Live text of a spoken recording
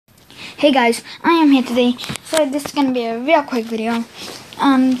Hey guys, I am here today. So this is gonna be a real quick video.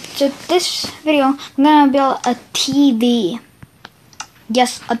 So this video, I'm gonna build a TV.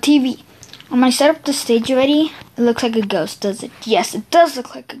 Yes, a TV. When I set up the stage already, it looks like a ghost, does it? Yes, it does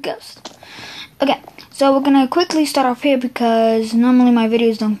look like a ghost. Okay, so we're gonna quickly start off here because normally my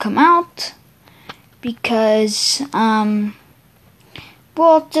videos don't come out because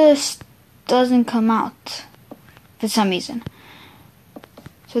well, it just doesn't come out for some reason.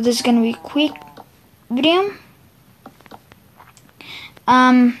 So this is gonna be a quick video.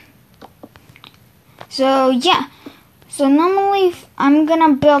 So yeah. So normally I'm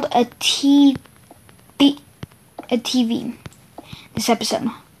gonna build a TV this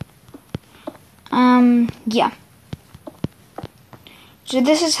episode. Yeah. So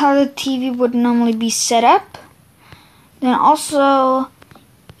this is how the TV would normally be set up. Then also,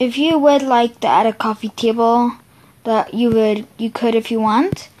 if you would like to add a coffee table, that you could if you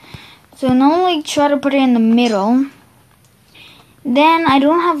want. So normally try to put it in the middle. Then I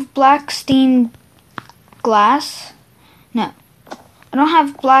don't have black stained glass. No, I don't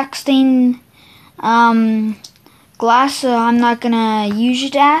have black stained glass, so I'm not gonna use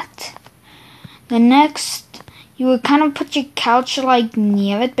that. The next, you would kind of put your couch like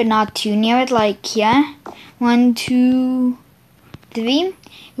near it, but not too near it, like here. 1, 2, 3.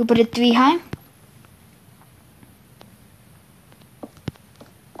 You put it 3 high.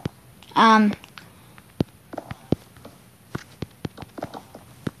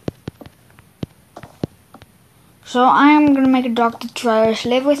 So I am gonna make a dog to try to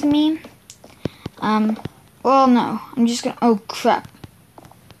live with me. Well, no, I'm just gonna. Oh crap!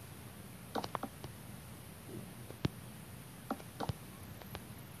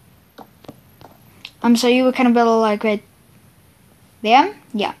 So you would kind of build it like right there,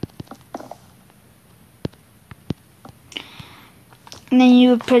 yeah. And then you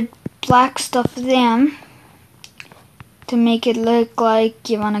would put black stuff there to make it look like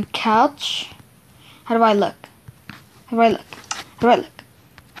you're on a couch. How do I look? How do I look? How do I look?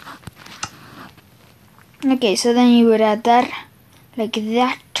 Okay, so then you would add that like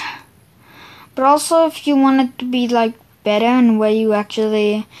that. But also if you want it to be like better and where you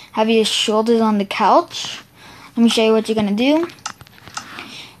actually have your shoulders on the couch, let me show you what you're gonna do.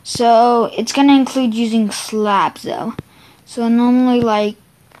 So it's gonna include using slabs though. So normally like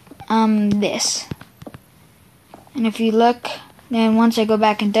this. And if you look, then once I go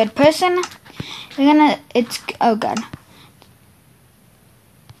back in third person, oh god.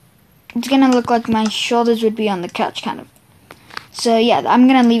 It's gonna look like my shoulders would be on the couch kind of. So yeah, I'm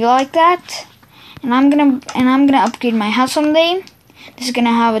gonna leave it like that. And I'm gonna upgrade my house someday. This is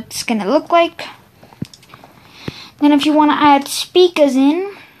gonna how it's gonna look like. Then if you wanna add speakers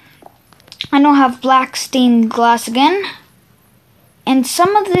in, I don't have black stained glass again. And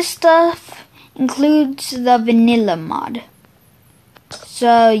some of this stuff includes the vanilla mod.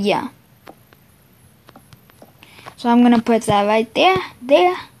 So yeah. So I'm gonna put that right there.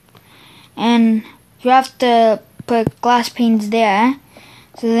 And you have to put glass panes there.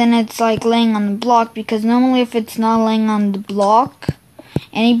 So then it's like laying on the block, because normally if it's not laying on the block,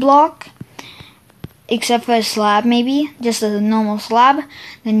 any block, except for a slab maybe, just a normal slab,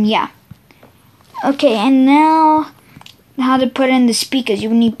 then yeah. Okay, and now how to put in the speakers. You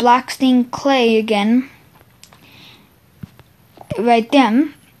need black stained clay again. Right there.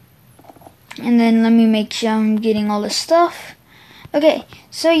 And then let me make sure I'm getting all the stuff. Okay,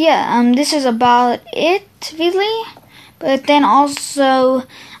 so yeah, this is about it really. But then also,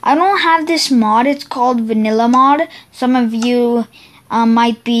 I don't have this mod. It's called Vanilla Mod. Some of you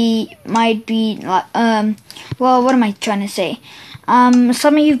might be well, what am I trying to say?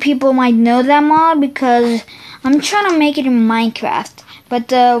 Some of you people might know that mod because I'm trying to make it in Minecraft. But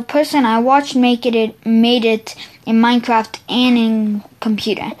the person I watched made it in Minecraft and in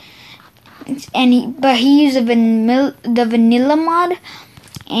computer. But he used the vanilla mod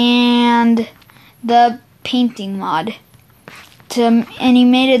and the painting mod, and he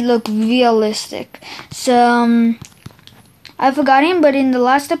made it look realistic. So I forgot him, but in the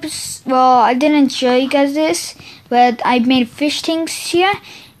last episode, well, I didn't show you guys this, but I made fish tanks here,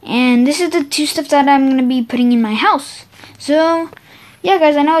 and this is the 2 stuff that I'm gonna be putting in my house. So yeah,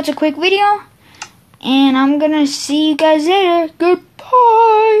 guys, I know it's a quick video, and I'm gonna see you guys later.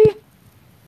 Goodbye.